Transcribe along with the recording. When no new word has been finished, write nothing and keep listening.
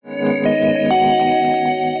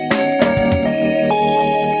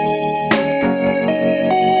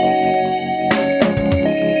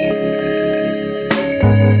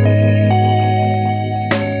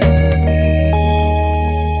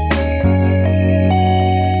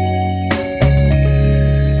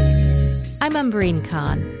Shireen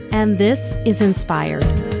Khan, and this is Inspired,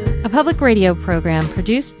 a public radio program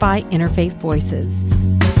produced by Interfaith Voices.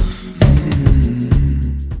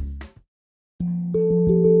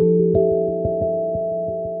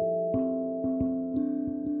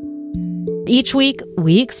 Each week,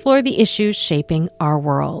 we explore the issues shaping our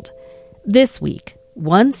world. This week,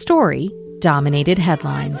 one story dominated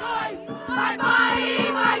headlines. My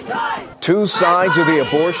body, my choice. Two sides of the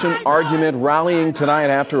abortion argument rallying tonight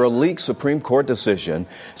after a leaked Supreme Court decision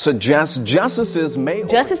suggests justices may...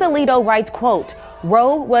 Justice Alito writes, quote,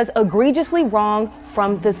 Roe was egregiously wrong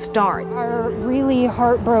from the start. Are really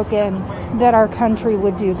heartbroken that our country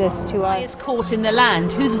would do this to us. Highest court in the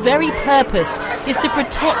land, whose very purpose is to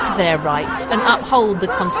protect their rights and uphold the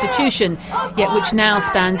Constitution, yet which now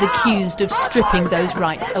stands accused of stripping those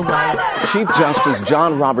rights away. Chief Justice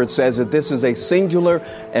John Roberts says that this is a singular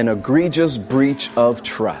and egregious breach of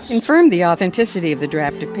trust. Confirmed the authenticity of the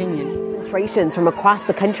draft opinion. Demonstrations from across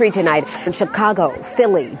the country tonight in Chicago,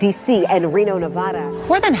 Philly, D.C., and Reno, Nevada.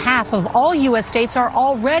 More than half of all U.S. states are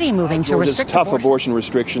already moving to restrict tough abortion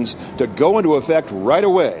restrictions to go into effect right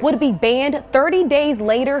away. Would be banned 30 days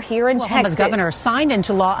later here in Oklahoma's Texas. governor signed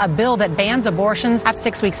into law a bill that bans abortions at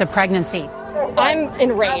 6 weeks of pregnancy. I'm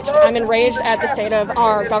enraged. I'm enraged at the state of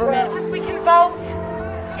our government. We can vote.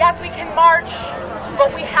 Yes, we can march.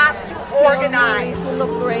 But we have to organize. Full of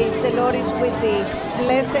grace, the Lord is with thee.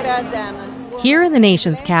 Blessed art thou. Here in the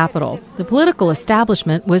nation's capital, the political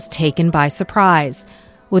establishment was taken by surprise.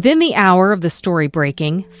 Within the hour of the story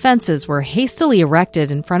breaking, fences were hastily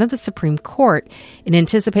erected in front of the Supreme Court in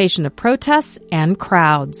anticipation of protests and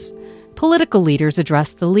crowds. Political leaders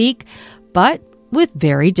addressed the leak, but with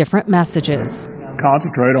very different messages.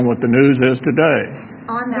 Concentrate on what the news is today.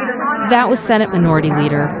 That was Senate Minority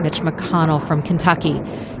Leader Mitch McConnell from Kentucky.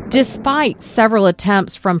 Despite several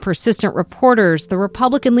attempts from persistent reporters, the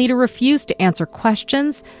Republican leader refused to answer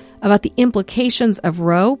questions about the implications of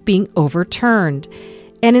Roe being overturned.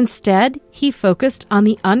 And instead, he focused on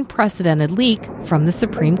the unprecedented leak from the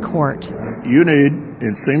Supreme Court. You need,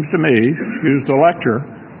 it seems to me, excuse the lecture,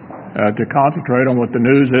 to concentrate on what the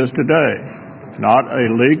news is today. Not a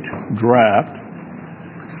leaked draft,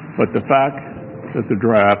 but the fact that the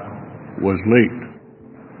draft was leaked.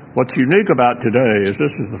 What's unique about today is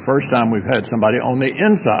this is the first time we've had somebody on the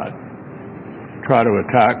inside try to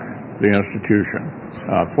attack the institution.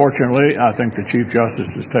 Fortunately, I think the Chief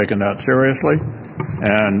Justice has taken that seriously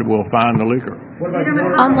and will find the leaker.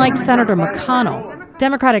 Unlike Senator McConnell,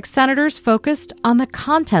 Democratic senators focused on the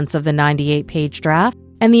contents of the 98-page draft,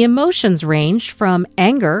 and the emotions ranged from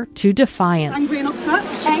anger to defiance.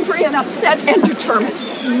 Angry and upset and determined.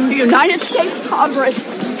 The United States Congress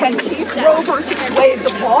can keep Roe versus Wade the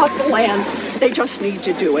law of the land. They just need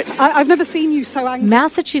to do it. I've never seen you so angry.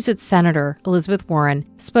 Massachusetts Senator Elizabeth Warren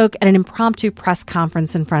spoke at an impromptu press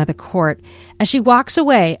conference in front of the court. As she walks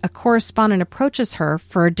away, a correspondent approaches her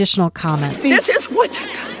for additional comment. This is what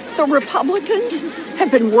the Republicans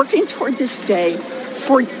have been working toward this day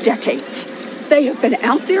for decades. They have been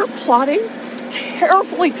out there plotting,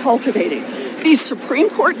 carefully cultivating these Supreme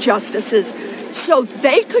Court justices so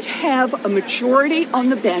they could have a majority on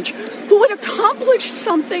the bench who would accomplish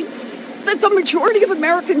something that the majority of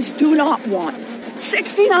Americans do not want.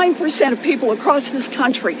 69% of people across this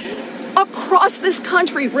country,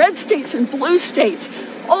 red states and blue states,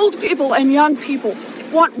 old people and young people,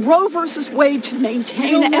 want Roe versus Wade to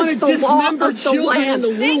maintain as the law of the land.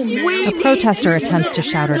 A protester attempts to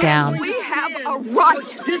shout her down. We have a right.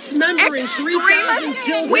 Extremists,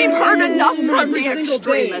 we've heard enough from the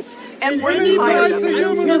extremists, and we're tired of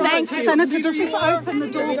it. Senator doesn't open the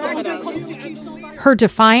door for other constitutional rights. Her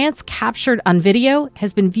defiance, captured on video,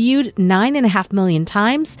 has been viewed 9.5 million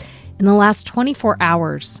times in the last 24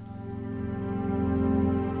 hours.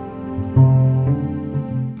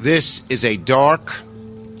 This is a dark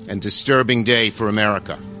and disturbing day for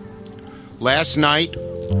America. Last night,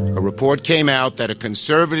 a report came out that a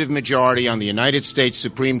conservative majority on the United States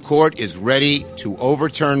Supreme Court is ready to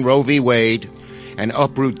overturn Roe v. Wade and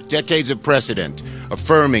uproot decades of precedent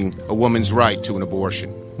affirming a woman's right to an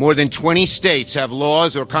abortion. More than 20 states have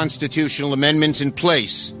laws or constitutional amendments in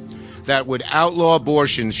place that would outlaw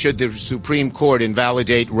abortions should the Supreme Court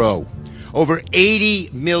invalidate Roe. Over 80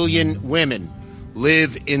 million women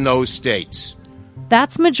live in those states.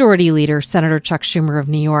 That's Majority Leader Senator Chuck Schumer of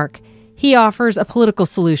New York. He offers a political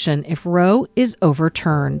solution if Roe is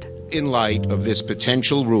overturned. In light of this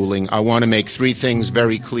potential ruling, I want to make three things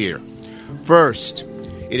very clear. First,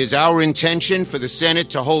 it is our intention for the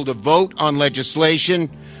Senate to hold a vote on legislation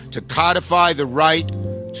to codify the right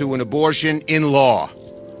to an abortion in law.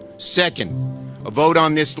 Second, a vote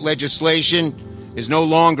on this legislation is no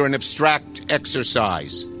longer an abstract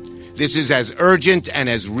exercise. This is as urgent and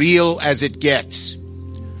as real as it gets.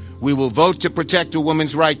 We will vote to protect a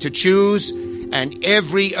woman's right to choose, and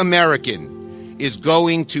every American is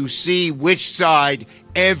going to see which side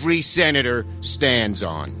every senator stands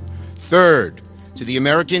on. Third, to the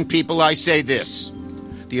American people, I say this.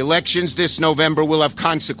 The elections this November will have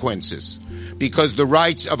consequences because the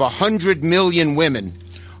rights of 100 million women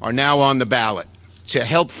are now on the ballot. To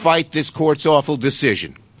help fight this court's awful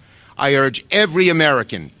decision, I urge every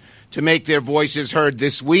American to make their voices heard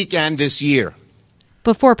this week and this year.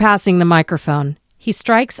 Before passing the microphone, he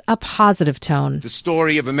strikes a positive tone. The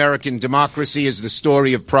story of American democracy is the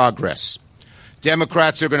story of progress.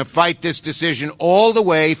 Democrats are going to fight this decision all the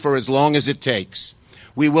way for as long as it takes.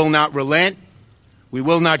 We will not relent. We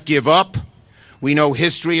will not give up. We know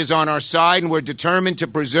history is on our side, and we're determined to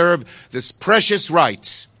preserve the precious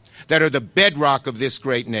rights that are the bedrock of this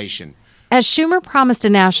great nation. As Schumer promised a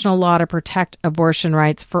national law to protect abortion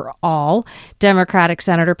rights for all, Democratic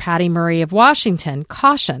Senator Patty Murray of Washington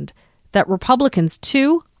cautioned that Republicans,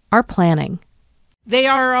 too, are planning. They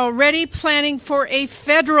are already planning for a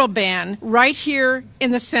federal ban right here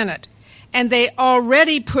in the Senate. And they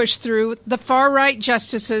already pushed through the far-right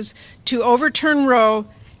justices to overturn Roe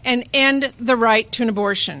and end the right to an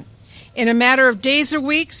abortion. In a matter of days or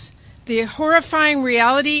weeks, the horrifying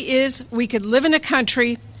reality is we could live in a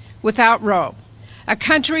country without Roe, a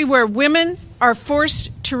country where women are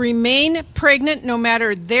forced to remain pregnant no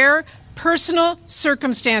matter their personal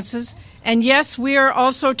circumstances. And yes, we are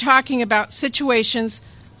also talking about situations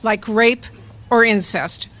like rape or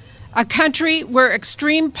incest. A country where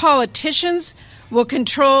extreme politicians will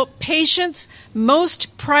control patients'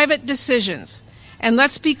 most private decisions. And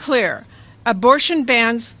let's be clear, abortion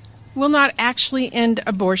bans will not actually end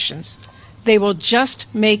abortions. They will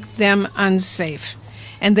just make them unsafe.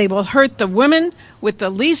 And they will hurt the women with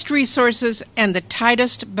the least resources and the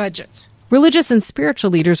tightest budgets. Religious and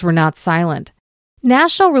spiritual leaders were not silent.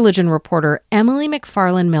 National religion reporter Emily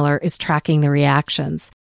McFarland Miller is tracking the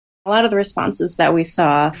reactions. A lot of the responses that we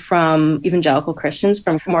saw from evangelical Christians,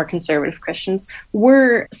 from more conservative Christians,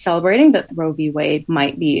 were celebrating that Roe v. Wade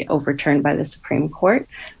might be overturned by the Supreme Court.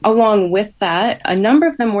 Along with that, a number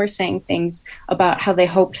of them were saying things about how they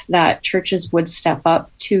hoped that churches would step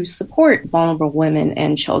up to support vulnerable women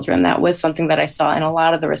and children. That was something that I saw in a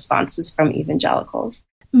lot of the responses from evangelicals.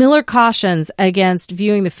 Miller cautions against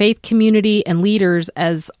viewing the faith community and leaders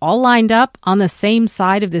as all lined up on the same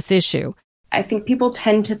side of this issue. I think people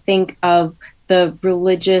tend to think of the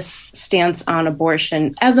religious stance on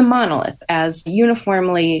abortion as a monolith, as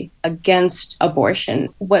uniformly against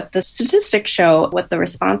abortion. What the statistics show, what the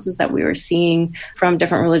responses that we were seeing from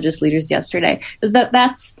different religious leaders yesterday, is that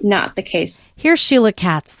that's not the case. Here's Sheila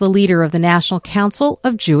Katz, the leader of the National Council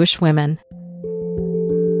of Jewish Women.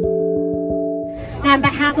 On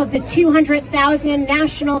behalf of the 200,000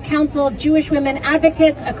 National Council of Jewish Women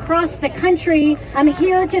advocates across the country, I'm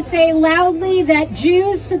here to say loudly that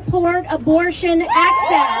Jews support abortion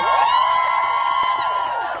access.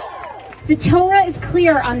 The Torah is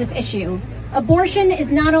clear on this issue. Abortion is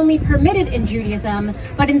not only permitted in Judaism,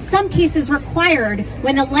 but in some cases required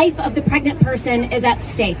when the life of the pregnant person is at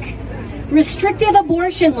stake. Restrictive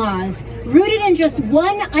abortion laws, rooted in just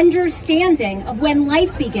one understanding of when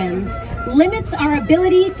life begins, limits our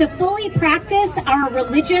ability to fully practice our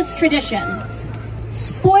religious tradition.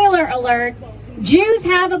 Spoiler alert, Jews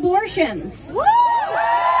have abortions.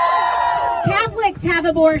 Catholics have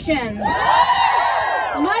abortions.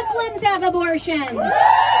 Muslims have abortions.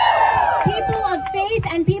 People of faith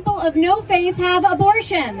and people of no faith have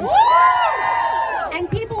abortions. And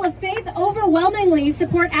people of faith overwhelmingly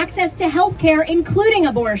support access to health care, including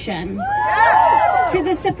abortion. To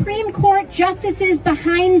the Supreme Court justices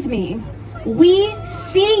behind me, we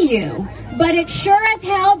see you, but it sure as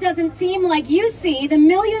hell doesn't seem like you see the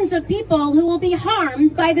millions of people who will be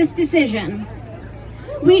harmed by this decision.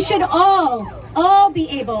 We should all be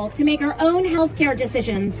able to make our own healthcare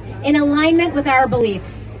decisions in alignment with our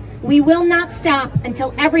beliefs. We will not stop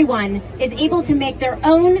until everyone is able to make their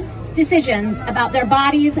own decisions about their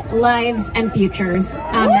bodies, lives, and futures.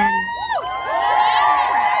 Amen.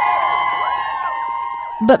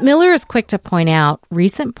 But Miller is quick to point out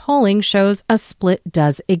recent polling shows a split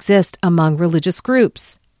does exist among religious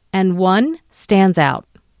groups, and one stands out.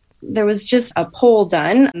 There was just a poll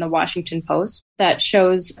done in the Washington Post that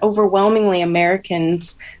shows overwhelmingly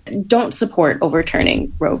Americans don't support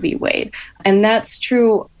overturning Roe v. Wade. And that's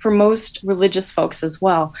true for most religious folks as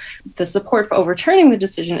well. The support for overturning the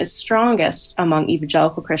decision is strongest among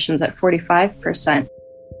evangelical Christians at 45%.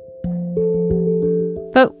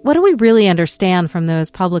 But what do we really understand from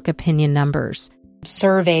those public opinion numbers?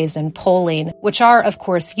 surveys and polling, which are, of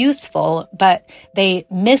course, useful, but they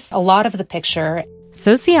miss a lot of the picture.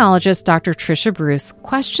 Sociologist Dr. Tricia Bruce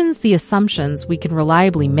questions the assumptions we can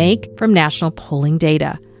reliably make from national polling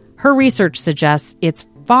data. Her research suggests it's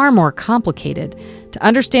far more complicated to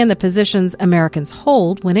understand the positions Americans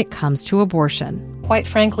hold when it comes to abortion. Quite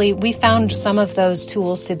frankly, we found some of those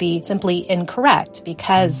tools to be simply incorrect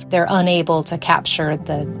because they're unable to capture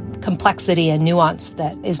the complexity and nuance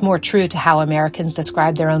that is more true to how Americans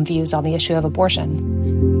describe their own views on the issue of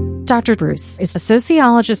abortion. Dr. Bruce is a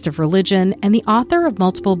sociologist of religion and the author of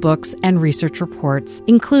multiple books and research reports,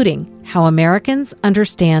 including How Americans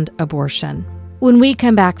Understand Abortion. When we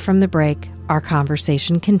come back from the break, our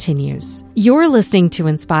conversation continues. You're listening to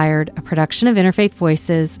Inspired, a production of Interfaith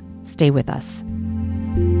Voices. Stay with us.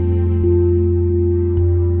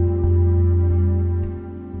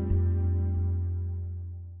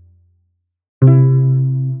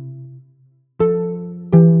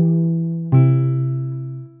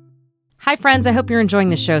 Hi, friends. I hope you're enjoying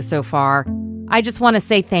the show so far. I just want to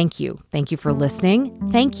say thank you. Thank you for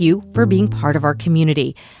listening. Thank you for being part of our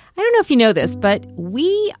community. I don't know if you know this, but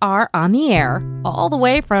we are on the air all the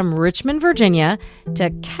way from Richmond, Virginia to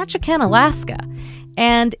Ketchikan, Alaska,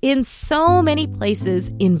 and in so many places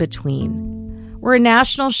in between. We're a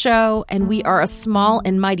national show, and we are a small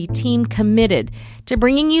and mighty team committed to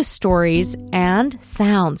bringing you stories and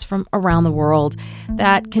sounds from around the world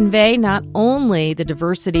that convey not only the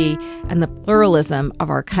diversity and the pluralism of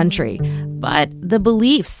our country, but the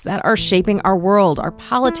beliefs that are shaping our world, our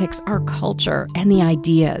politics, our culture, and the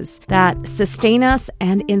ideas that sustain us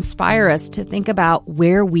and inspire us to think about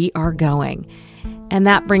where we are going. And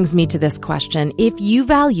that brings me to this question. If you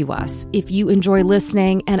value us, if you enjoy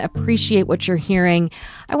listening and appreciate what you're hearing,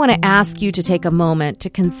 I want to ask you to take a moment to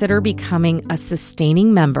consider becoming a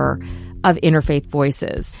sustaining member of Interfaith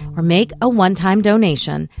Voices, or make a one-time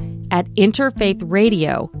donation at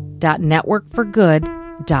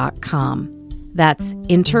interfaithradio.networkforgood.com. That's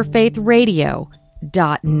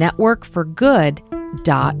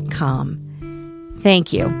interfaithradio.networkforgood.com.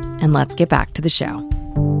 Thank you, and let's get back to the show.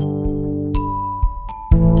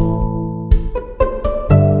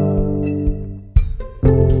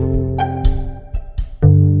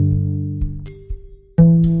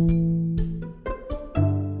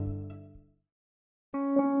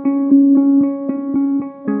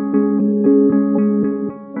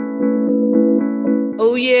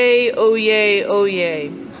 Oyez, oyez,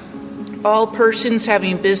 oyez. All persons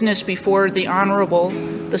having business before the Honorable,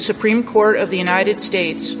 the Supreme Court of the United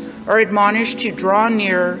States, are admonished to draw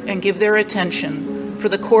near and give their attention, for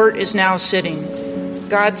the court is now sitting.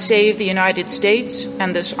 God save the United States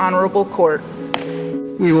and this honorable court.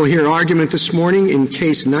 We will hear argument this morning in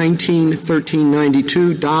Case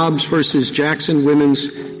 19-1392, Dobbs versus Jackson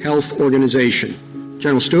Women's Health Organization.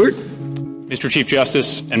 General Stewart. Mr. Chief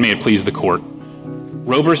Justice, and may it please the court,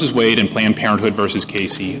 Roe versus Wade and Planned Parenthood versus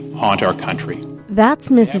Casey haunt our country. That's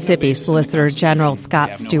Mississippi Solicitor General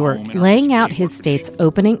Scott Stewart laying out his state's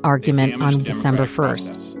opening argument on December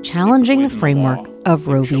 1st, challenging the framework of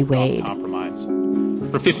Roe v. Wade.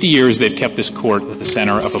 For 50 years, they've kept this court at the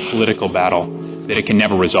center of a political battle that it can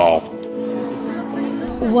never resolve.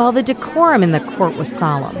 While the decorum in the court was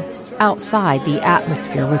solemn, outside the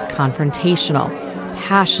atmosphere was confrontational,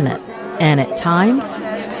 passionate, and at times,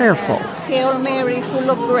 prayerful. Hail Mary,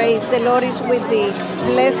 full of grace, the Lord is with thee.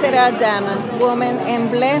 Blessed art thou among women,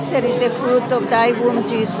 and blessed is the fruit of thy womb,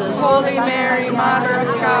 Jesus. Holy Mary, Mother of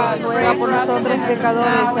God, pray for us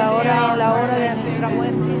pecadores, ahora y en la hora de nuestra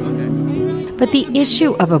muerte. But the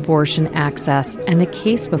issue of abortion access and the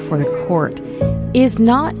case before the court is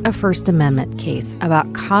not a First Amendment case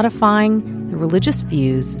about codifying the religious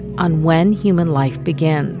views on when human life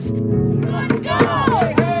begins.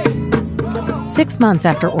 6 months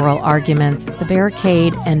after oral arguments, the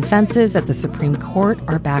barricade and fences at the Supreme Court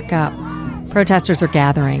are back up. Protesters are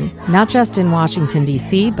gathering, not just in Washington,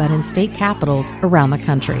 D.C., but in state capitals around the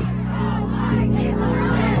country.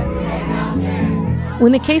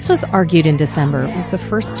 When the case was argued in December, it was the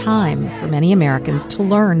first time for many Americans to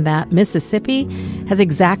learn that Mississippi has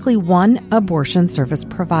exactly one abortion service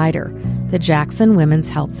provider, the Jackson Women's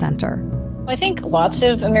Health Center. I think lots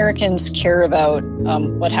of Americans care about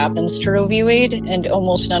what happens to Roe v. Wade, and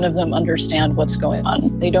almost none of them understand what's going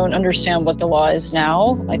on. They don't understand what the law is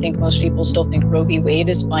now. I think most people still think Roe v. Wade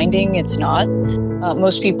is binding. It's not.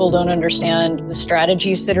 Most people don't understand the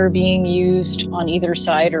strategies that are being used on either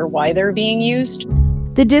side or why they're being used.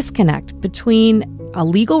 The disconnect between a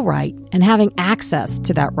legal right and having access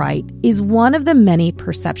to that right is one of the many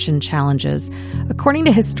perception challenges, according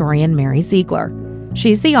to historian Mary Ziegler.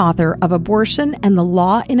 She's the author of Abortion and the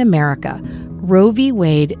Law in America, Roe v.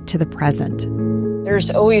 Wade to the present. There's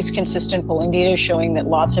always consistent polling data showing that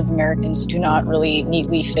lots of Americans do not really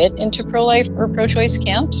neatly fit into pro-life or pro-choice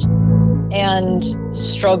camps and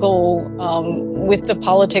struggle with the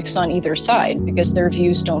politics on either side because their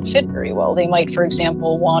views don't fit very well. They might, for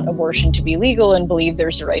example, want abortion to be legal and believe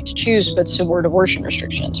there's a right to choose, but support abortion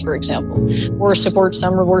restrictions, for example, or support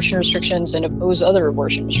some abortion restrictions and oppose other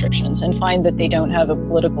abortion restrictions and find that they don't have a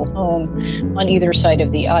political home on either side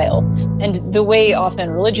of the aisle. And the way often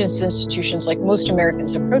religious institutions, like most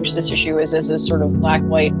Americans, approach this issue is as a sort of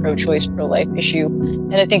black-white, pro-choice, pro-life issue.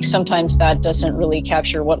 And I think sometimes that doesn't really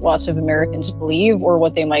capture what lots of Americans believe or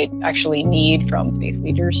what they might actually need from faith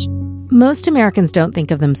leaders. Most Americans don't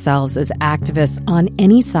think of themselves as activists on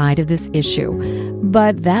any side of this issue,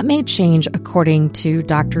 but that may change according to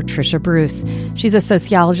Dr. Tricia Bruce. She's a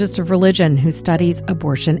sociologist of religion who studies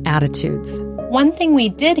abortion attitudes. One thing we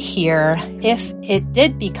did hear, if it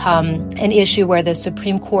did become an issue where the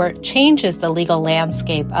Supreme Court changes the legal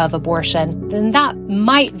landscape of abortion, then that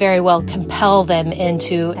might very well compel them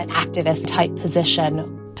into an activist-type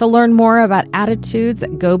position. To learn more about attitudes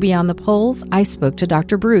that go beyond the polls, I spoke to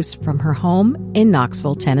Dr. Bruce from her home in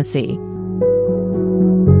Knoxville, Tennessee.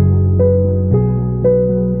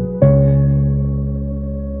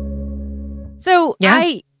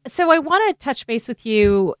 So I want to touch base with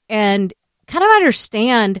you and kind of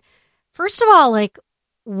understand, first of all, like,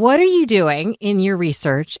 what are you doing in your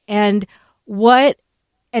research and what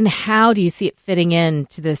and how do you see it fitting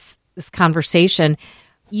into this conversation?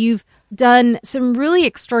 You've done some really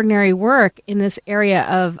extraordinary work in this area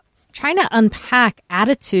of trying to unpack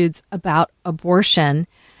attitudes about abortion,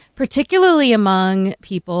 particularly among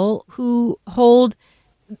people who hold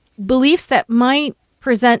beliefs that might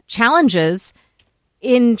present challenges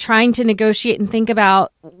in trying to negotiate and think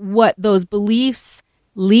about what those beliefs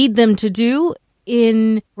lead them to do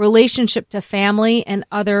in relationship to family and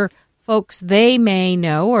other folks they may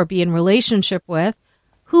know or be in relationship with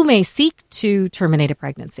who may seek to terminate a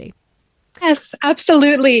pregnancy. Yes,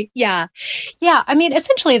 absolutely. Yeah. I mean,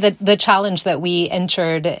 essentially the challenge that we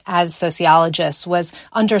entered as sociologists was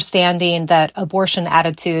understanding that abortion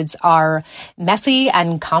attitudes are messy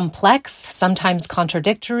and complex, sometimes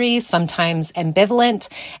contradictory, sometimes ambivalent.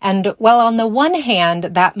 And while on the one hand,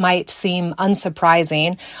 that might seem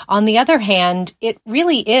unsurprising, on the other hand, it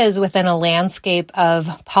really is within a landscape of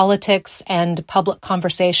politics and public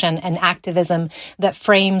conversation and activism that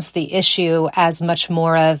frames the issue as much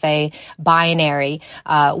more of a binary,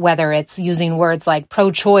 whether it's using words like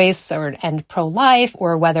pro-choice and pro-life,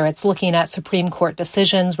 or whether it's looking at Supreme Court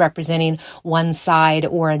decisions representing one side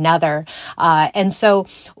or another. And so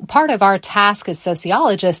part of our task as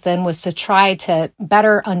sociologists then was to try to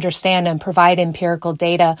better understand and provide empirical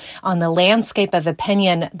data on the landscape of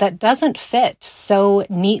opinion that doesn't fit so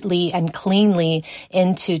neatly and cleanly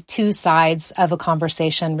into two sides of a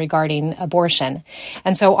conversation regarding abortion.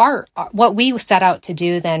 And so what we set out to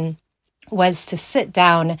do then was to sit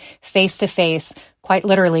down face to face, quite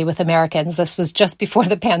literally with Americans. This was just before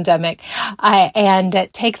the pandemic, and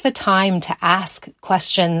take the time to ask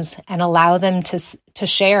questions and allow them to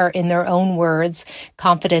share in their own words,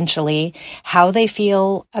 confidentially, how they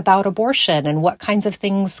feel about abortion and what kinds of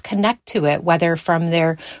things connect to it, whether from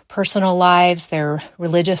their personal lives, their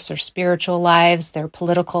religious or spiritual lives, their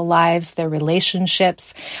political lives, their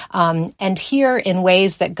relationships, and hear in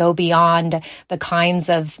ways that go beyond the kinds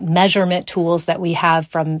of measurement tools that we have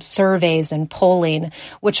from surveys and polling,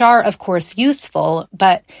 which are, of course, useful,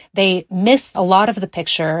 but they miss a lot of the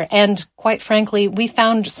picture. And quite frankly, we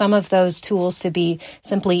found some of those tools to be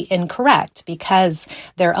simply incorrect because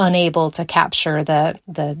they're unable to capture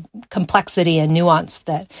the complexity and nuance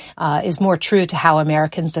that is more true to how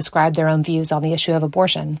Americans describe their own views on the issue of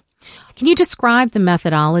abortion. Can you describe the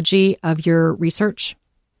methodology of your research?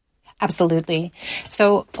 Absolutely.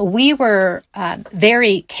 So we were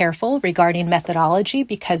very careful regarding methodology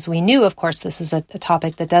because we knew, of course, this is a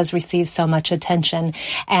topic that does receive so much attention.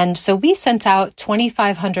 And so we sent out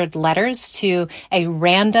 2,500 letters to a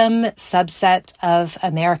random subset of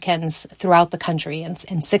Americans throughout the country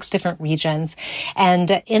in 6 different regions.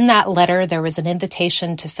 And in that letter, there was an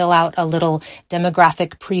invitation to fill out a little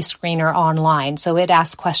demographic pre-screener online. So it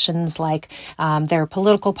asked questions like their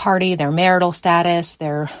political party, their marital status,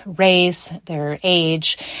 their race, race, their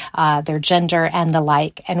age, their gender, and the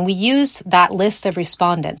like. And we used that list of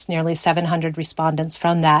respondents, nearly 700 respondents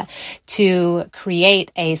from that, to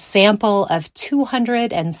create a sample of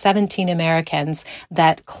 217 Americans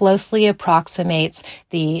that closely approximates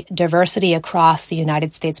the diversity across the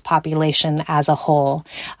United States population as a whole.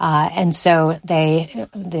 And so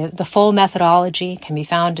the full methodology can be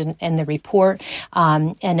found in the report.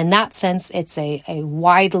 And in that sense, it's a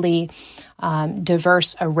widely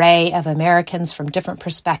diverse array of Americans from different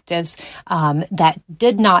perspectives that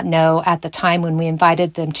did not know at the time when we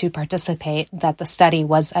invited them to participate that the study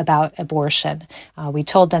was about abortion. We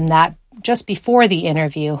told them that just before the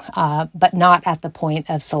interview, but not at the point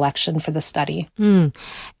of selection for the study.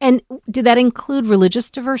 And did that include religious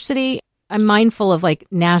diversity? I'm mindful of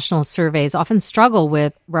national surveys often struggle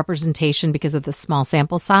with representation because of the small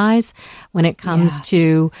sample size when it comes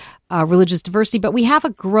to religious diversity. But we have a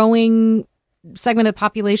growing segment of the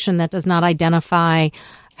population that does not identify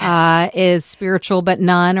as spiritual but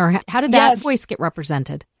none. Or how did that voice get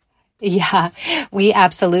represented? Yeah, we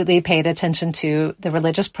absolutely paid attention to the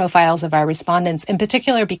religious profiles of our respondents, in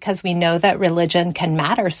particular because we know that religion can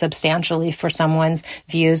matter substantially for someone's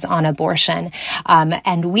views on abortion.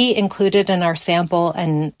 And we included in our sample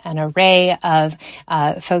an array of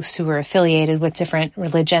folks who were affiliated with different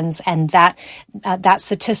religions, and that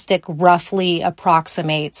statistic roughly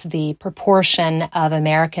approximates the proportion of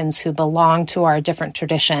Americans who belong to our different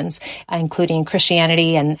traditions, including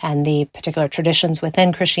Christianity and the particular traditions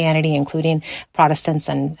within Christianity, including Protestants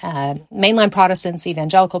and mainline Protestants,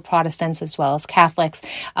 evangelical Protestants, as well as Catholics,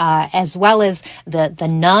 as well as the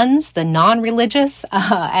nuns, the non-religious,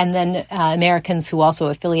 and then Americans who also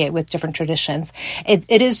affiliate with different traditions.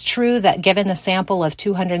 It is true that given the sample of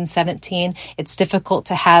 217, it's difficult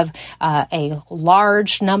to have a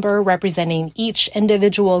large number representing each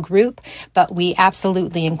individual group, but we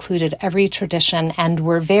absolutely included every tradition and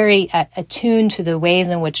were very attuned to the ways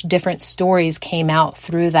in which different stories came out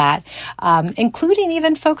through that. Including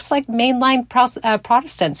even folks like mainline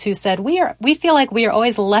Protestants who said, we feel like we are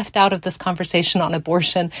always left out of this conversation on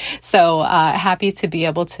abortion. So happy to be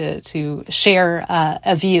able to share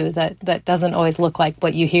a view that doesn't always look like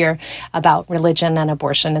what you hear about religion and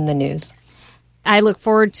abortion in the news. I look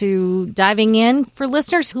forward to diving in. For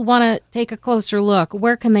listeners who want to take a closer look,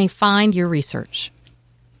 where can they find your research?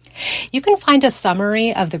 You can find a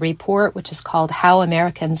summary of the report, which is called How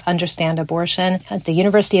Americans Understand Abortion, at the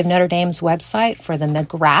University of Notre Dame's website for the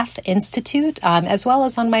McGrath Institute, as well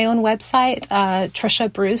as on my own website,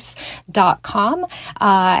 TrishaBruce.com.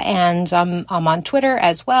 And I'm on Twitter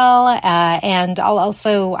as well. And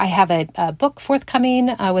I have a book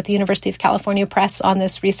forthcoming with the University of California Press on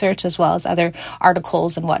this research, as well as other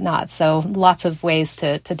articles and whatnot. So lots of ways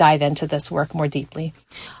to dive into this work more deeply.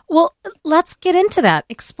 Well, let's get into that.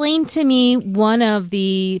 Explain to me one of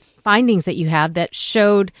the findings that you have that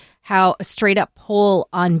showed how a straight-up poll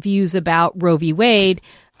on views about Roe v. Wade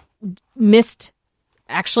missed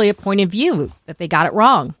actually a point of view, that they got it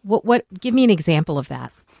wrong. What? Give me an example of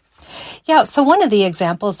that. Yeah, so one of the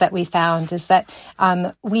examples that we found is that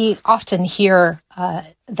we often hear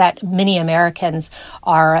that many Americans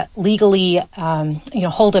are legally,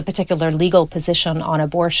 hold a particular legal position on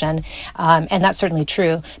abortion, and that's certainly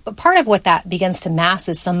true. But part of what that begins to mask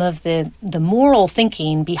is some of the moral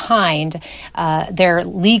thinking behind their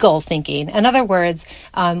legal thinking. In other words,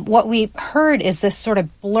 what we heard is this sort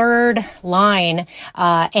of blurred line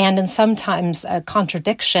and sometimes a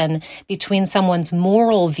contradiction between someone's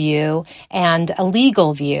moral view and a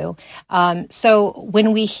legal view. So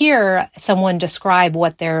when we hear someone describe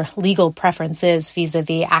what their legal preference is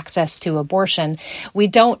vis-a-vis access to abortion, we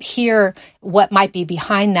don't hear what might be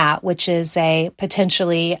behind that, which is a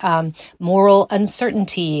potentially moral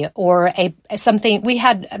uncertainty or something. We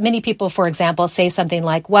had many people, for example, say something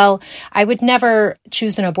like, well, I would never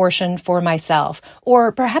choose an abortion for myself.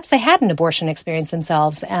 Or perhaps they had an abortion experience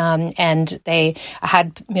themselves and they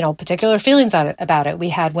had, particular feelings about it. We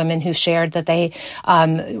had women who shared that they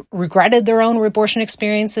regretted their own abortion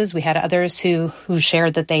experiences. We had others who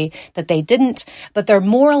shared that they didn't, but their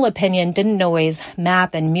moral opinion didn't always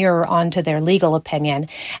map and mirror onto their legal opinion.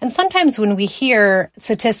 And sometimes when we hear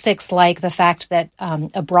statistics like the fact that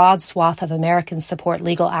a broad swath of Americans support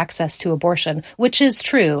legal access to abortion, which is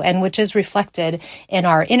true and which is reflected in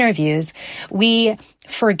our interviews, we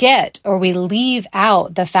forget or we leave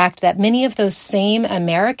out the fact that many of those same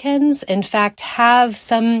Americans, in fact, have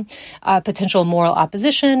some potential moral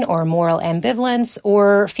opposition or moral ambivalence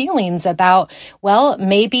or feelings about, well,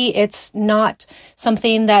 maybe it's not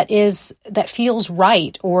something that feels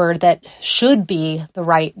right or that should be the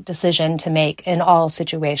right decision to make in all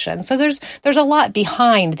situations. So there's a lot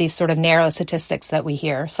behind these sort of narrow statistics that we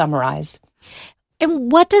hear summarized.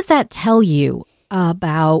 And what does that tell you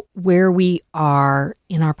about where we are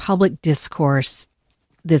in our public discourse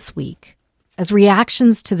this week as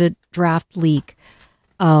reactions to the draft leak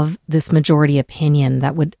of this majority opinion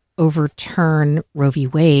that would overturn Roe v.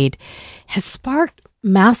 Wade has sparked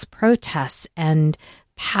mass protests and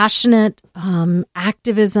passionate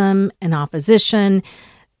activism and opposition,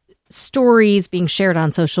 stories being shared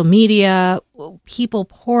on social media, people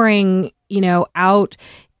pouring, out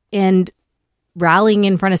and rallying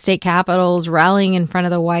in front of state capitals, rallying in front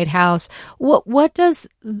of the White House. What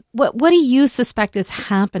do you suspect is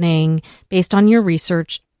happening based on your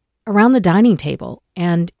research around the dining table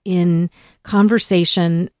and in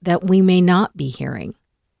conversation that we may not be hearing?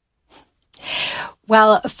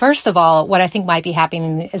 Well, first of all, what I think might be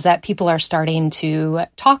happening is that people are starting to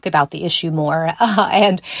talk about the issue more.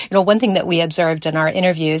 And one thing that we observed in our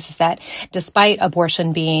interviews is that despite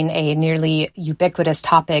abortion being a nearly ubiquitous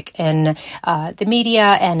topic in the media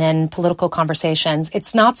and in political conversations,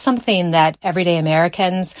 it's not something that everyday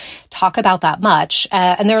Americans talk about that much.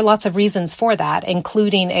 And there are lots of reasons for that,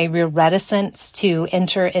 including a real reticence to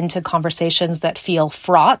enter into conversations that feel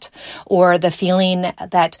fraught, or the feeling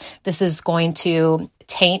that this is going to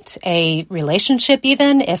taint a relationship,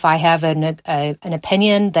 even if I have an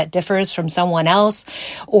opinion that differs from someone else,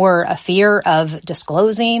 or a fear of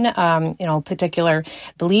disclosing, particular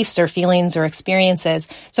beliefs or feelings or experiences.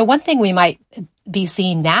 So one thing we might be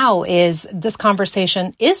seeing now is this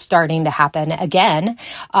conversation is starting to happen again.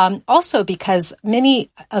 Also because many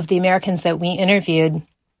of the Americans that we interviewed,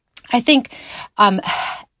 I think,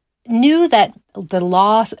 knew that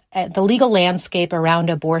the legal landscape around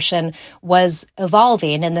abortion was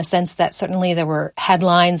evolving, in the sense that certainly there were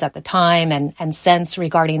headlines at the time and sense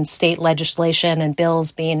regarding state legislation and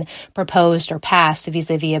bills being proposed or passed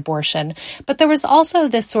vis-a-vis abortion. But there was also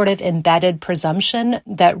this sort of embedded presumption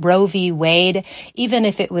that Roe v. Wade, even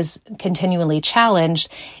if it was continually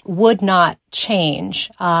challenged, would not change.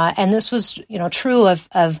 And this was, true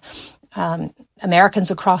of Americans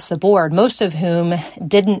across the board, most of whom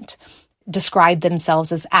didn't describe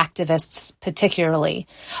themselves as activists particularly.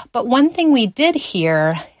 But one thing we did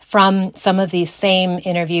hear from some of these same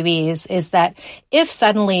interviewees is that if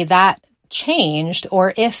suddenly that changed,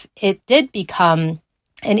 or if it did become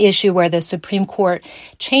an issue where the Supreme Court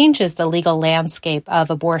changes the legal landscape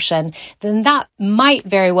of abortion, then that might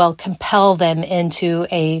very well compel them into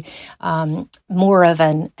a more of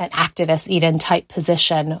an activist even type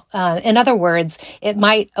position. In other words, it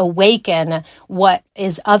might awaken what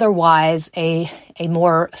is otherwise a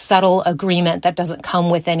more subtle agreement that doesn't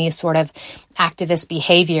come with any sort of activist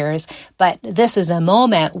behaviors. But this is a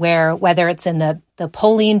moment where, whether it's in the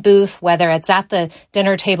polling booth, whether it's at the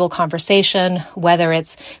dinner table conversation, whether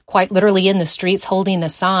it's quite literally in the streets holding the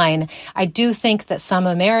sign, I do think that some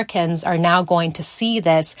Americans are now going to see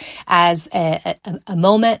this as a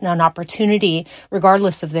moment and an opportunity,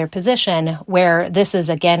 regardless of their position, where this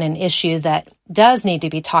is again an issue that does need to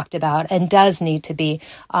be talked about and does need to be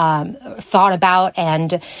thought about,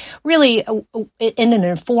 and really in an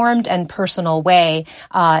informed and personal way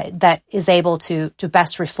that is able to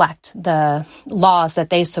best reflect the laws that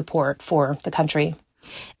they support for the country.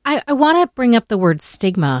 I want to bring up the word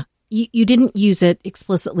stigma. You didn't use it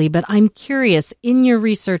explicitly, but I'm curious, in your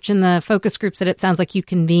research, in the focus groups that it sounds like you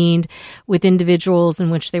convened with individuals in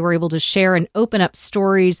which they were able to share and open up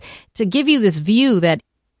stories to give you this view that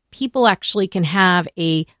people actually can have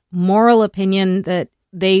a moral opinion that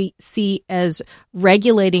they see as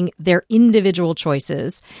regulating their individual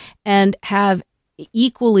choices, and have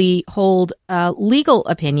equally hold a legal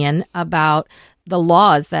opinion about the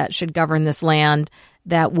laws that should govern this land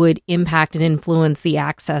that would impact and influence the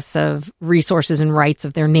access of resources and rights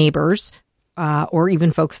of their neighbors, or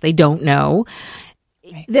even folks they don't know.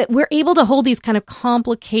 Right. That we're able to hold these kind of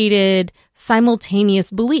complicated,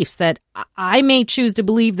 simultaneous beliefs that I may choose to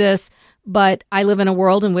believe this, but I live in a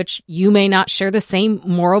world in which you may not share the same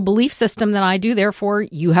moral belief system that I do. Therefore,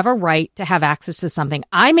 you have a right to have access to something.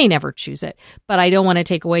 I may never choose it, but I don't want to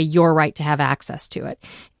take away your right to have access to it.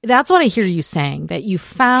 That's what I hear you saying, that you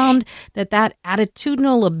found that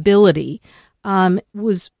attitudinal ability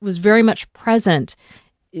was very much present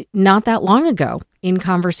not that long ago in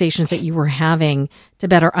conversations that you were having to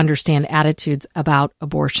better understand attitudes about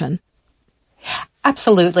abortion.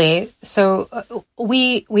 Absolutely. So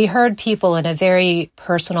we heard people in a very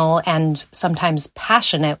personal and sometimes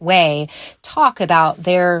passionate way talk about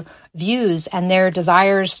their views and their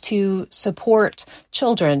desires to support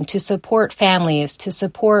children, to support families, to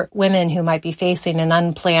support women who might be facing an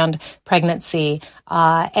unplanned pregnancy,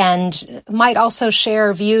 and might also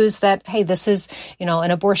share views that, hey, this is,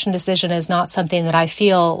 an abortion decision is not something that I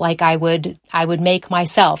feel like I would make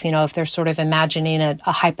myself, if they're sort of imagining a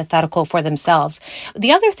hypothetical for themselves.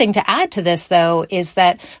 The other thing to add to this, though, is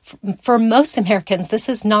that for most Americans, this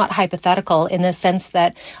is not hypothetical in the sense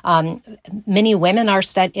that many women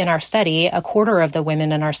in our study, a quarter of the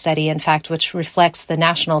women in our study, in fact, which reflects the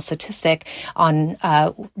national statistic on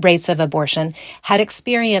rates of abortion, had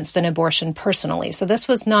experienced an abortion personally. So this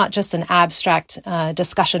was not just an abstract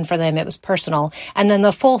discussion for them, it was personal. And then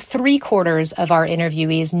the full 3/4 of our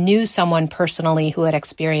interviewees knew someone personally who had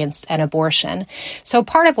experienced an abortion. So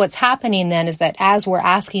part of what's happening then is that as we're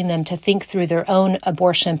asking them to think through their own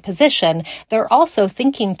abortion position, they're also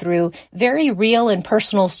thinking through very real and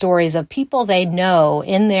personal stories of people they know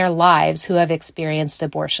in their lives who have experienced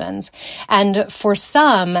abortions. And for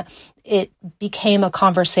some, it became a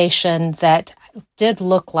conversation that did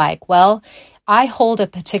look like, well, I hold a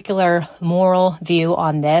particular moral view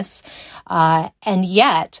on this, and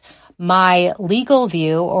yet my legal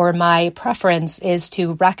view or my preference is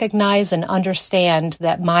to recognize and understand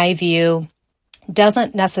that my view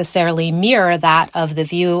doesn't necessarily mirror that of the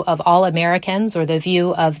view of all Americans or the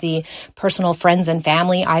view of the personal friends and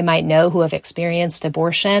family I might know who have experienced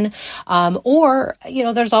abortion.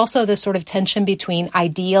 There's also this sort of tension between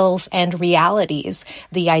ideals and realities.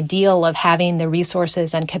 The ideal of having the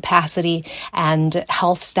resources and capacity and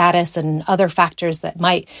health status and other factors that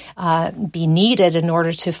might be needed in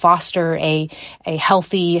order to foster a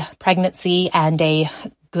healthy pregnancy and a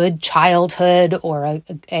good childhood or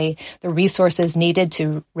the resources needed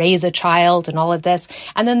to raise a child and all of this.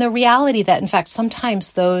 And then the reality that, in fact,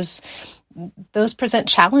 sometimes those present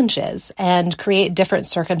challenges and create different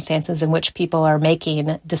circumstances in which people are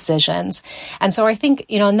making decisions. And so I think,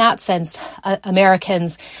 in that sense,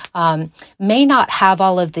 Americans may not have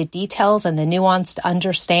all of the details and the nuance to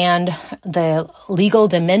understand the legal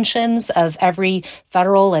dimensions of every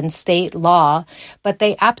federal and state law, but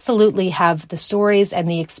they absolutely have the stories and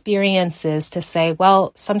the experiences to say,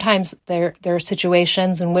 well, sometimes there are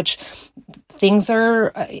situations in which things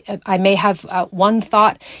are, I may have one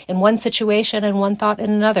thought in one situation and one thought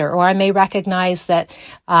in another, or I may recognize that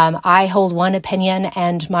I hold one opinion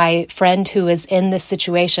and my friend who is in this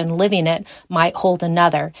situation living it might hold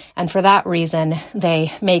another. And for that reason,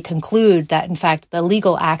 they may conclude that, in fact, the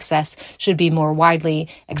legal access should be more widely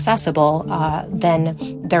accessible than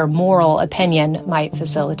their moral opinion might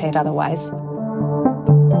facilitate otherwise.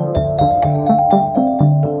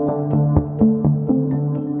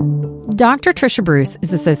 Dr. Tricia Bruce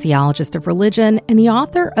is a sociologist of religion and the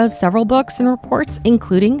author of several books and reports,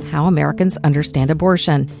 including How Americans Understand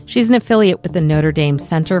Abortion. She's an affiliate with the Notre Dame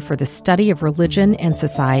Center for the Study of Religion and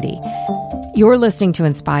Society. You're listening to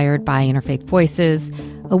Inspired by Interfaith Voices,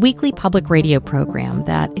 a weekly public radio program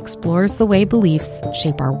that explores the way beliefs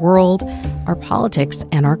shape our world, our politics,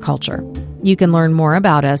 and our culture. You can learn more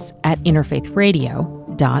about us at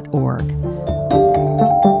interfaithradio.org.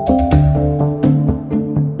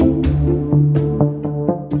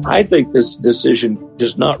 I think this decision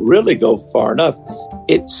does not really go far enough.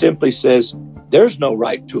 It simply says there's no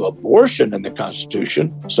right to abortion in the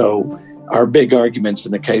Constitution. So our big arguments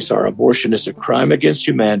in the case are abortion is a crime against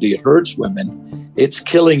humanity. It hurts women. It's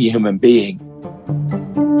killing a human being.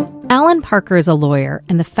 Alan Parker is a lawyer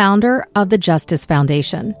and the founder of the Justice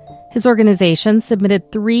Foundation. His organization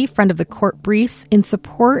submitted 3 friend-of-the-court briefs in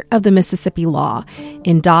support of the Mississippi law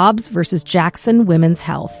in Dobbs versus Jackson Women's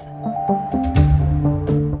Health.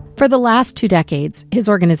 For the last 2 decades, his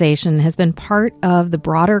organization has been part of the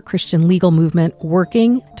broader Christian legal movement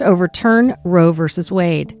working to overturn Roe v.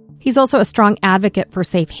 Wade. He's also a strong advocate for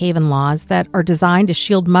safe haven laws that are designed to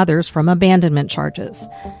shield mothers from abandonment charges.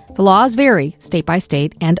 The laws vary state by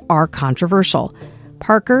state and are controversial.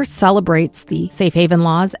 Parker celebrates the safe haven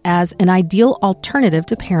laws as an ideal alternative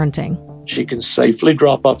to parenting. She can safely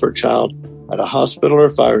drop off her child at a hospital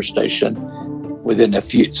or fire station within a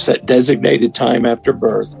few set designated time after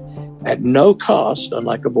birth at no cost,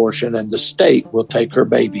 unlike abortion, and the state will take her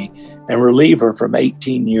baby and relieve her from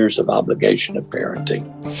 18 years of obligation of parenting.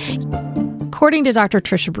 According to Dr.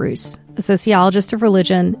 Tricia Bruce, a sociologist of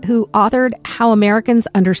religion who authored How Americans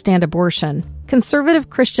Understand Abortion, conservative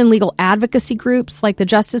Christian legal advocacy groups like the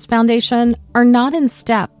Justice Foundation are not in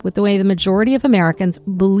step with the way the majority of Americans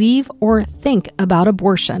believe or think about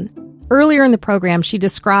abortion. Earlier in the program, she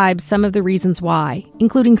describes some of the reasons why,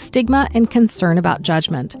 including stigma and concern about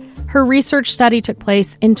judgment. Her research study took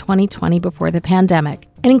place in 2020 before the pandemic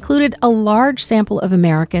and included a large sample of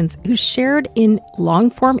Americans who shared in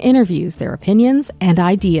long-form interviews their opinions and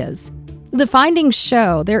ideas. The findings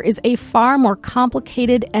show there is a far more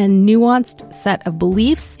complicated and nuanced set of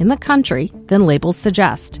beliefs in the country than labels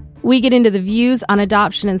suggest. We get into the views on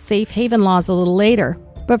adoption and safe haven laws a little later.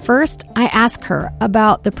 But first, I ask her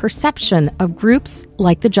about the perception of groups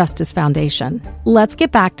like the Justice Foundation. Let's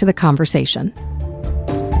get back to the conversation.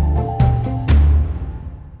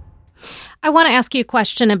 I want to ask you a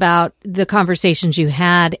question about the conversations you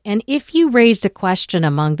had, and if you raised a question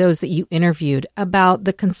among those that you interviewed about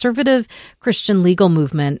the conservative Christian legal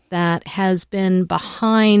movement that has been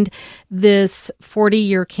behind this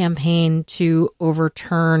 40-year campaign to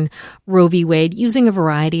overturn Roe v. Wade using a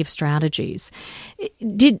variety of strategies.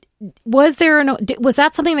 Was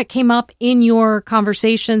that something that came up in your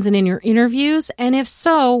conversations and in your interviews? And if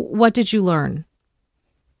so, what did you learn?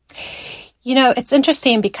 You know, it's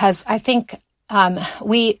interesting because I think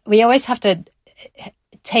we always have to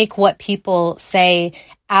take what people say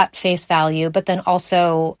at face value, but then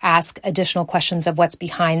also ask additional questions of what's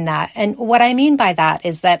behind that. And what I mean by that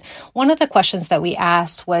is that one of the questions that we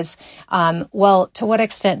asked was, well, to what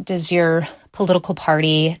extent does your political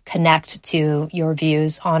party connect to your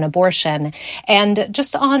views on abortion? And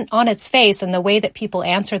just on its face and the way that people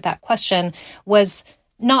answered that question was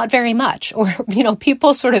not very much. Or,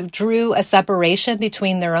 people sort of drew a separation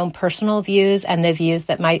between their own personal views and the views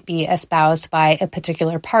that might be espoused by a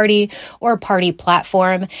particular party or party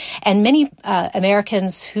platform. And many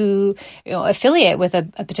Americans who affiliate with a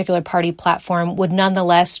particular party platform would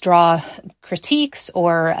nonetheless draw critiques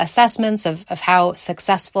or assessments of how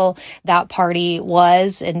successful that party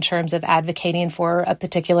was in terms of advocating for a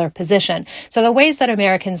particular position. So the ways that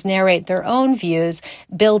Americans narrate their own views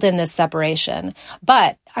build in this separation.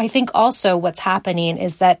 But I think also what's happening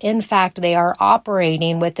is that, in fact, they are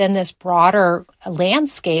operating within this broader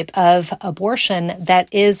landscape of abortion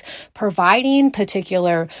that is providing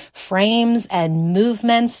particular frames and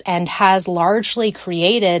movements and has largely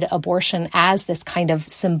created abortion as this kind of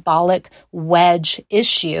symbolic wedge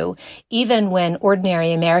issue, even when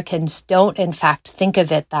ordinary Americans don't, in fact, think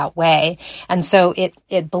of it that way. And so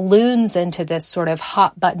it balloons into this sort of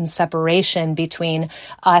hot button separation between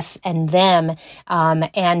us and them.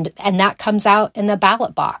 And that comes out in the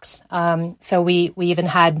ballot box. So we even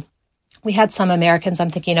had some Americans, I'm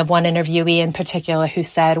thinking of one interviewee in particular, who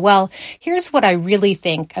said, well, here's what I really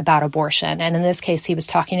think about abortion. And in this case, he was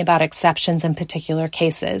talking about exceptions in particular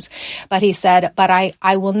cases. But he said, but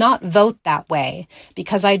I will not vote that way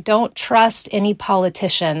because I don't trust any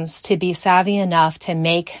politicians to be savvy enough to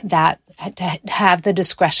have the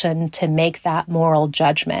discretion to make that moral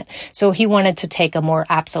judgment. So he wanted to take a more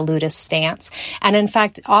absolutist stance. And in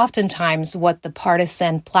fact, oftentimes what the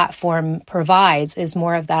partisan platform provides is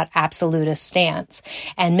more of that absolutist stance.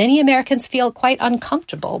 And many Americans feel quite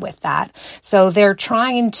uncomfortable with that. So they're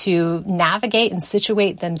trying to navigate and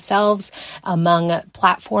situate themselves among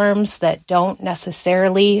platforms that don't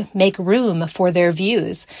necessarily make room for their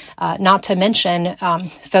views, not to mention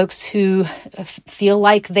folks who feel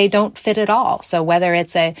like they don't fit at all. So whether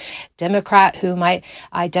it's a Democrat who might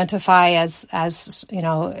identify as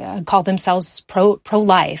call themselves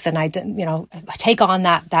pro-life and take on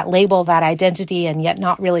that label, that identity, and yet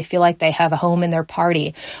not really feel like they have a home in their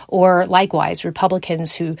party, or likewise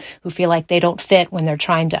Republicans who feel like they don't fit when they're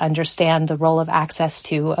trying to understand the role of access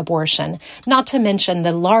to abortion. Not to mention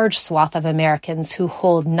the large swath of Americans who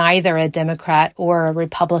hold neither a Democrat or a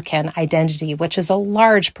Republican identity, which is a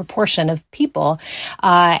large proportion of people,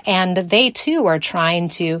 and they too are trying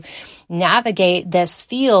to navigate this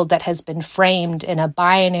field that has been framed in a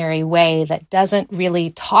binary way that doesn't really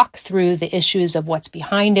talk through the issues of what's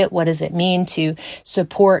behind it. What does it mean to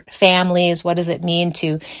support families? What does it mean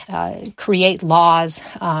to create laws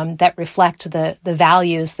that reflect the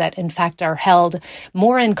values that in fact are held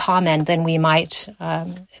more in common than we might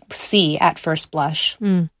see at first blush?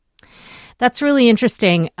 That's really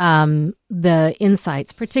interesting, the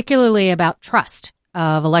insights, particularly about trust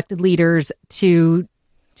of elected leaders to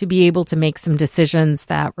be able to make some decisions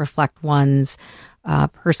that reflect one's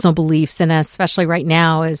personal beliefs. And especially right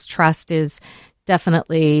now, as trust is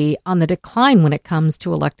definitely on the decline when it comes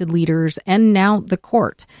to elected leaders and now the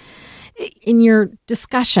court. In your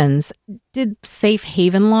discussions, did safe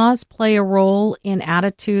haven laws play a role in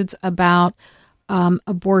attitudes about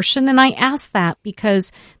abortion? And I ask that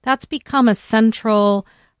because that's become a central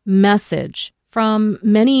message from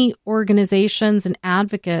many organizations and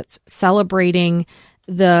advocates celebrating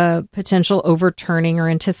the potential overturning or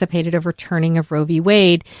anticipated overturning of Roe v.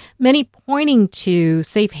 Wade, many pointing to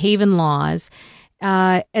safe haven laws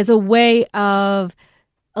as a way of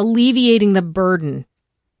alleviating the burden,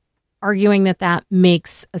 arguing that that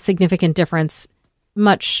makes a significant difference,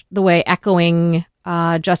 much the way echoing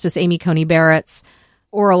Justice Amy Coney Barrett's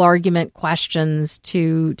oral argument questions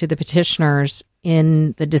to the petitioners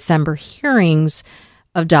in the December hearings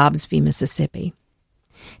of Dobbs v. Mississippi.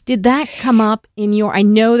 Did that come up in your... I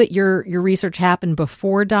know that your research happened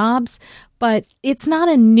before Dobbs, but it's not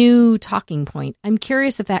a new talking point. I'm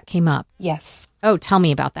curious if that came up. Yes. Oh, tell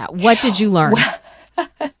me about that. What did you learn?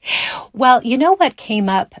 Well, you know what came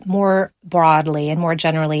up more broadly and more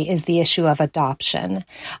generally is the issue of adoption.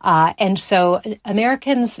 And so the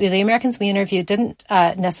Americans we interviewed didn't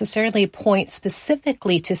necessarily point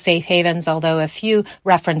specifically to safe havens, although a few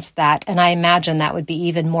referenced that. And I imagine that would be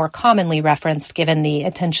even more commonly referenced given the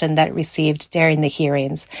attention that it received during the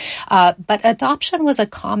hearings. But adoption was a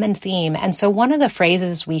common theme. And so one of the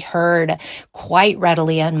phrases we heard quite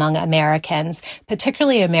readily among Americans,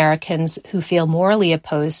 particularly Americans who feel morally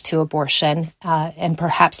opposed to abortion and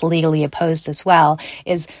perhaps legally opposed as well,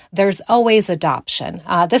 is there's always adoption.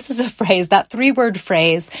 This is a phrase, that 3-word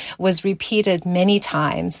phrase was repeated many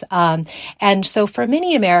times. And so for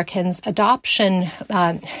many Americans, adoption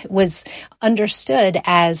was understood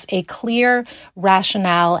as a clear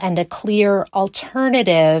rationale and a clear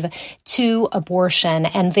alternative to abortion,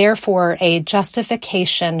 and therefore a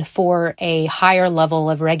justification for a higher level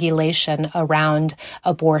of regulation around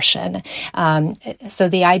abortion. So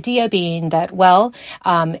the idea being that, well,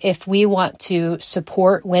 if we want to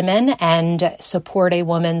support women and support a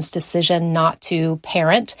woman's decision not to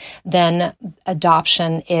parent, then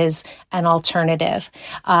adoption is an alternative.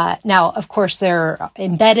 Now, of course,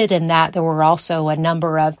 embedded in that, there were also a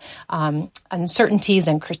number of uncertainties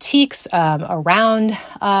and critiques around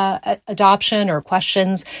adoption or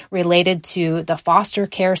questions related to the foster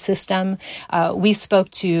care system. We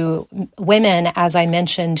spoke to women, as I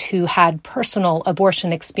mentioned, who had personal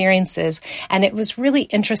abortion experiences, and it was really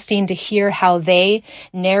interesting to hear how they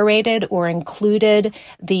narrated or included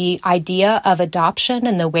the idea of adoption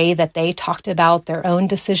in the way that they talked about their own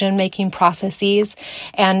decision-making processes.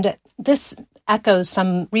 And this echoes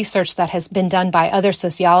some research that has been done by other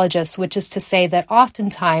sociologists, which is to say that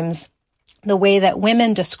oftentimes the way that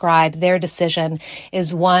women describe their decision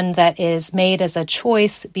is one that is made as a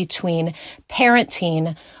choice between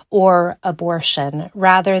parenting or abortion,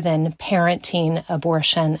 rather than parenting,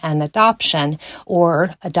 abortion, and adoption, or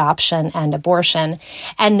adoption and abortion.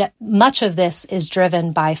 And much of this is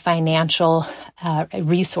driven by financial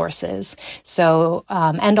resources. So,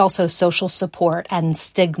 and also social support and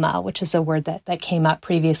stigma, which is a word that came up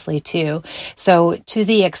previously too. So to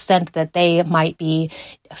the extent that they might be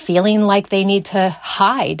feeling like they need to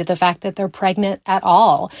hide the fact that they're pregnant at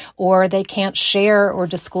all, or they can't share or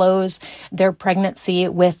disclose their pregnancy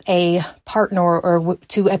with a partner or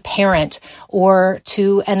to a parent or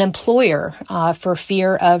to an employer for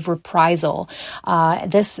fear of reprisal.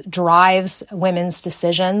 This drives women's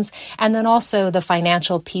decisions. And then also the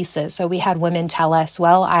financial pieces. So we had women tell us,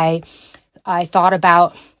 well, I thought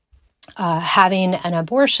about having an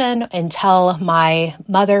abortion until my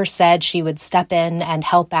mother said she would step in and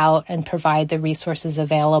help out and provide the resources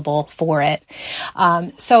available for it.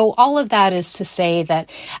 So all of that is to say that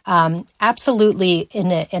absolutely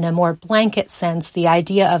in a more blanket sense, the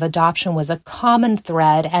idea of adoption was a common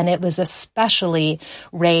thread, and it was especially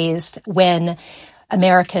raised when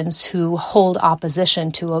Americans who hold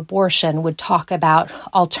opposition to abortion would talk about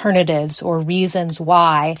alternatives or reasons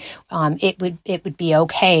why it would be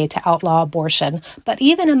okay to outlaw abortion. But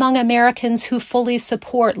even among Americans who fully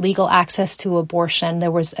support legal access to abortion,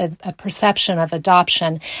 there was a perception of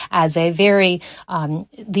adoption as a very,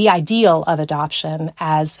 the ideal of adoption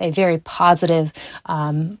as a very positive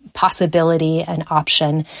possibility and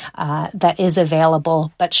option that is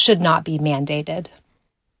available but should not be mandated.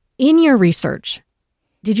 In your research,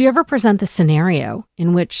 did you ever present the scenario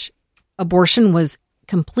in which abortion was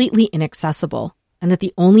completely inaccessible and that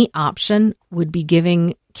the only option would be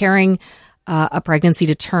carrying a pregnancy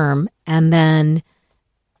to term and then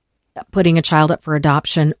putting a child up for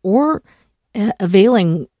adoption, or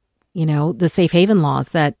availing, the safe haven laws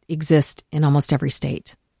that exist in almost every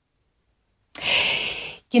state?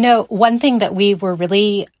 One thing that we were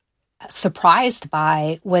really surprised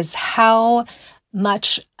by was how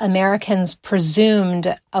much Americans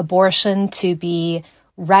presumed abortion to be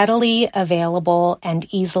readily available and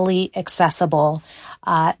easily accessible.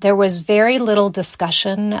 There was very little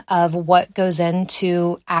discussion of what goes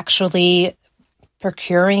into actually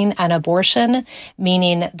procuring an abortion,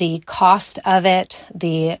 meaning the cost of it,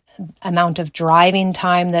 the amount of driving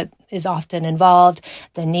time that is often involved,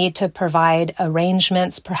 the need to provide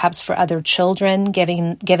arrangements perhaps for other children,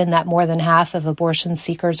 given that more than half of abortion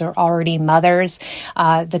seekers are already mothers,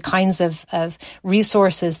 the kinds of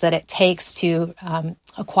resources that it takes to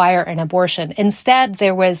acquire an abortion. Instead,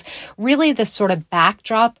 there was really this sort of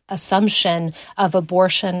backdrop assumption of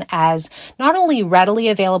abortion as not only readily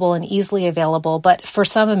available and easily available, but for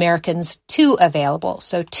some Americans, too available,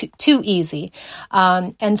 so too easy.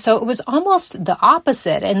 And so it was almost the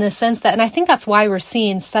opposite in the sense that, and I think that's why we're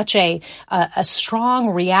seeing such a strong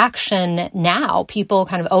reaction now, people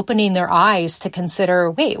kind of opening their eyes to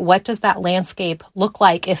consider, wait, what does that landscape look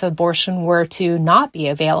like if abortion were to not be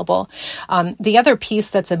available? The other piece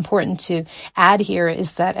that's important to add here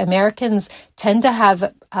is that Americans tend to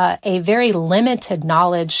have a very limited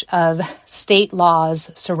knowledge of state laws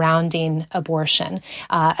surrounding abortion,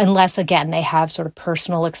 unless, again, they have sort of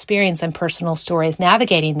personal experience and personal stories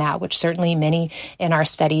navigating that, which certainly many in our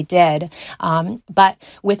study did. But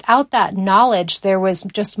without that knowledge, there was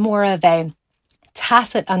just more of a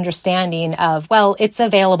tacit understanding of, well, it's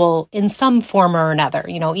available in some form or another,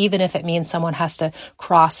 even if it means someone has to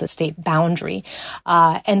cross a state boundary.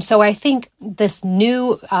 And so I think this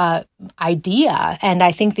new idea, and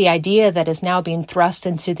I think the idea that is now being thrust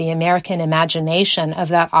into the American imagination of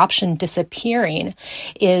that option disappearing,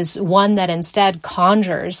 is one that instead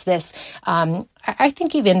conjures this I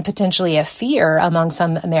think even potentially a fear among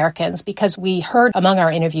some Americans, because we heard among our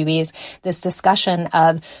interviewees this discussion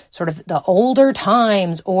of sort of the older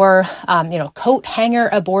times or, coat hanger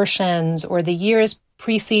abortions or the years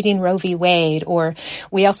preceding Roe v. Wade, or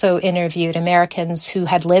we also interviewed Americans who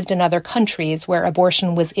had lived in other countries where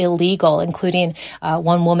abortion was illegal, including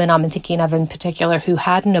one woman I'm thinking of in particular who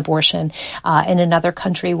had an abortion in another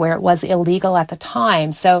country where it was illegal at the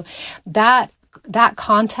time. So that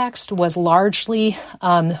context was largely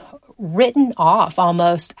written off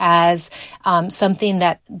almost as something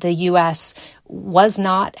that the U.S. was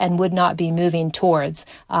not and would not be moving towards.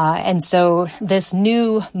 And so this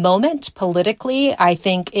new moment politically, I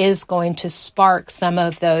think, is going to spark some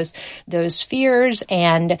of those fears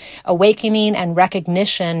and awakening and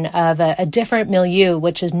recognition of a different milieu,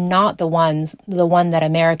 which is not the one that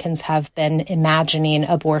Americans have been imagining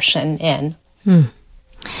abortion in.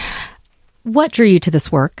 What drew you to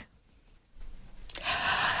this work?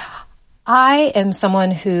 I am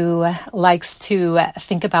someone who likes to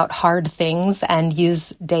think about hard things and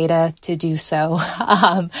use data to do so.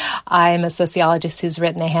 I'm a sociologist who's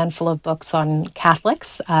written a handful of books on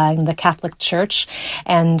Catholics and the Catholic Church,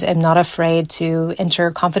 and am not afraid to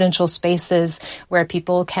enter confidential spaces where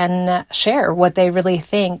people can share what they really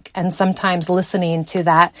think. And sometimes listening to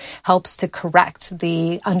that helps to correct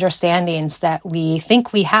the understandings that we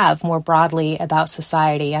think we have more broadly about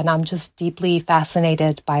society. And I'm just deeply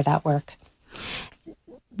fascinated by that work.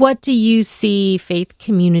 What do you see faith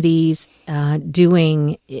communities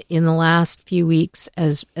doing in the last few weeks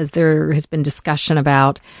as there has been discussion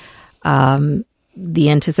about the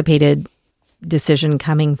anticipated decision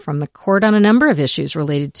coming from the court on a number of issues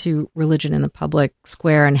related to religion in the public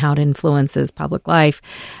square and how it influences public life?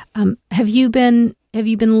 Have you been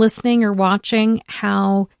listening or watching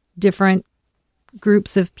how different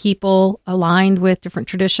groups of people aligned with different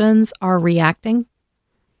traditions are reacting?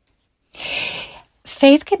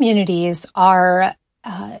 Faith communities are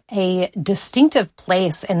a distinctive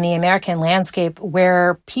place in the American landscape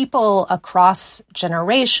where people across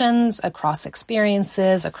generations, across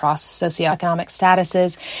experiences, across socioeconomic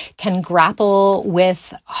statuses can grapple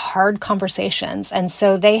with hard conversations. And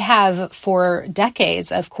so they have for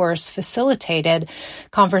decades, of course, facilitated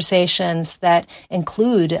conversations that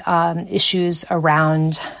include issues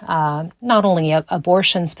around not only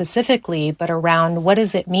abortion specifically, but around what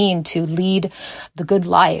does it mean to lead the good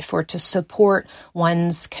life or to support one's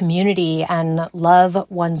community and love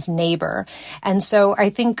one's neighbor. And so I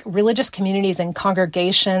think religious communities and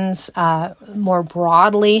congregations more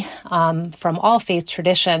broadly from all faith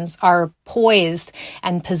traditions are poised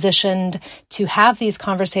and positioned to have these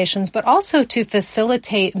conversations, but also to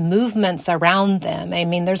facilitate movements around them. I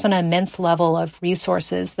mean, there's an immense level of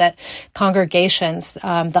resources that congregations,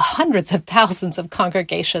 the hundreds of thousands of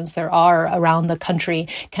congregations there are around the country,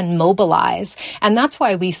 can mobilize. And that's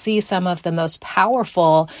why we see some of the most powerful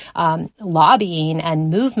powerful lobbying and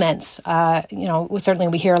movements. Certainly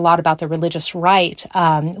we hear a lot about the religious right,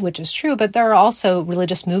 which is true, but there are also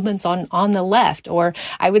religious movements on the left, or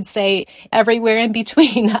I would say everywhere in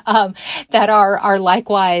between, that are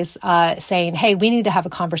likewise saying, hey, we need to have a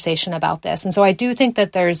conversation about this. And so I do think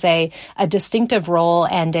that there's a distinctive role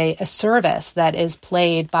and a service that is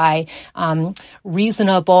played by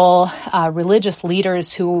reasonable religious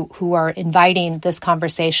leaders who are inviting this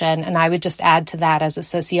conversation. And I would just add to that as a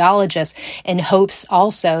sociologist in hopes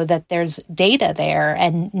also that there's data there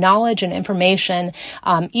and knowledge and information,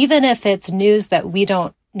 even if it's news that we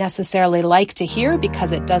don't necessarily like to hear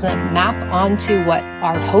because it doesn't map onto what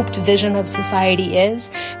our hoped vision of society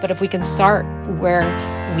is. But if we can start where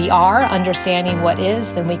we are, understanding what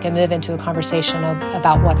is, then we can move into a conversation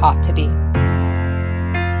about what ought to be.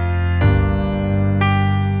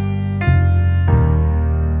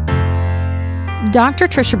 Dr.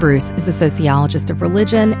 Tricia Bruce is a sociologist of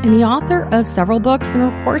religion and the author of several books and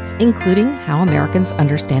reports, including How Americans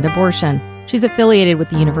Understand Abortion. She's affiliated with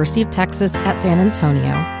the University of Texas at San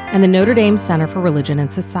Antonio and the Notre Dame Center for Religion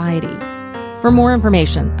and Society. For more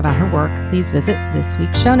information about her work, please visit this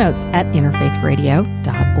week's show notes at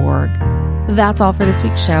interfaithradio.org. That's all for this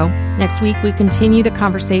week's show. Next week, we continue the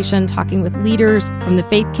conversation talking with leaders from the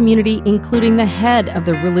faith community, including the head of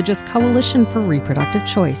the Religious Coalition for Reproductive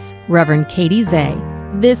Choice, Reverend Katie Zay.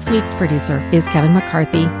 This week's producer is Kevin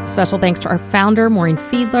McCarthy. Special thanks to our founder, Maureen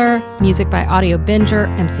Fiedler, music by Audio Binger,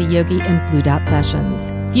 MC Yogi, and Blue Dot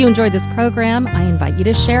Sessions. If you enjoyed this program, I invite you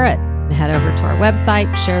to share it. Head over to our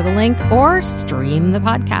website, share the link, or stream the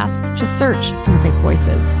podcast. Just search Interfaith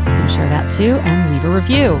Voices. You can share that too and leave a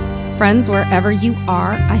review. Friends, wherever you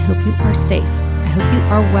are, I hope you are safe. I hope you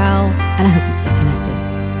are well, and I hope you stay connected.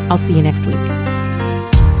 I'll see you next week.